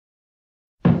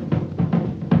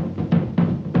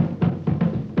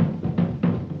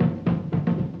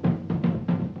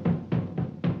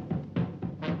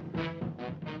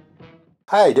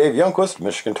Hi, Dave Youngquist,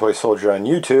 Michigan Toy Soldier on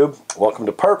YouTube. Welcome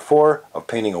to part 4 of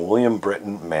painting a William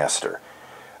Britton Master.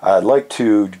 I'd like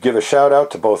to give a shout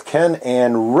out to both Ken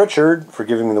and Richard for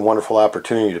giving me the wonderful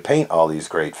opportunity to paint all these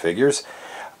great figures.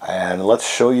 And let's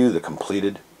show you the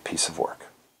completed piece of work.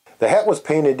 The hat was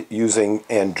painted using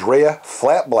Andrea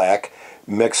flat black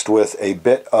mixed with a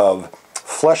bit of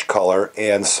flesh color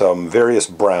and some various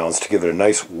browns to give it a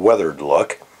nice weathered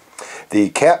look.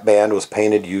 The cap band was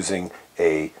painted using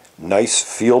a nice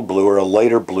field blue or a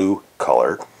lighter blue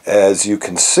color. As you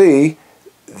can see,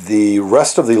 the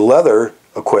rest of the leather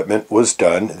equipment was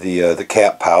done. The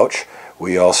cap pouch.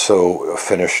 We also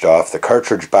finished off the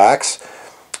cartridge box,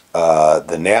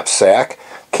 the knapsack.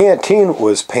 Canteen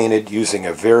was painted using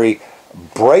a very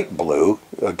bright blue,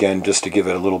 again just to give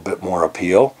it a little bit more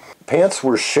appeal. Pants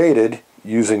were shaded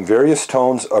using various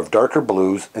tones of darker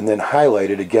blues and then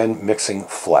highlighted, again mixing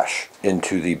flesh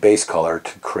into the base color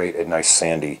to create a nice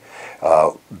sandy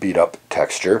beat up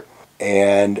texture.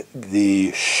 And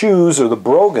the shoes, or the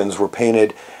brogans, were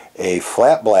painted a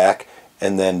flat black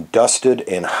and then dusted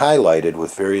and highlighted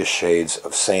with various shades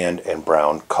of sand and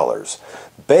brown colors.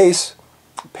 Base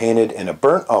painted in a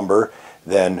burnt umber,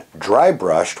 then dry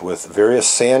brushed with various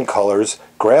sand colors,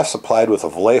 grass applied with a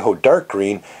Vallejo dark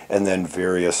green, and then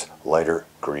various lighter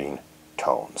green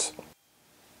tones.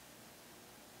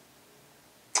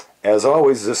 As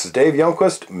always, this is Dave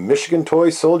Youngquist, Michigan Toy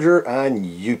Soldier on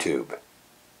YouTube.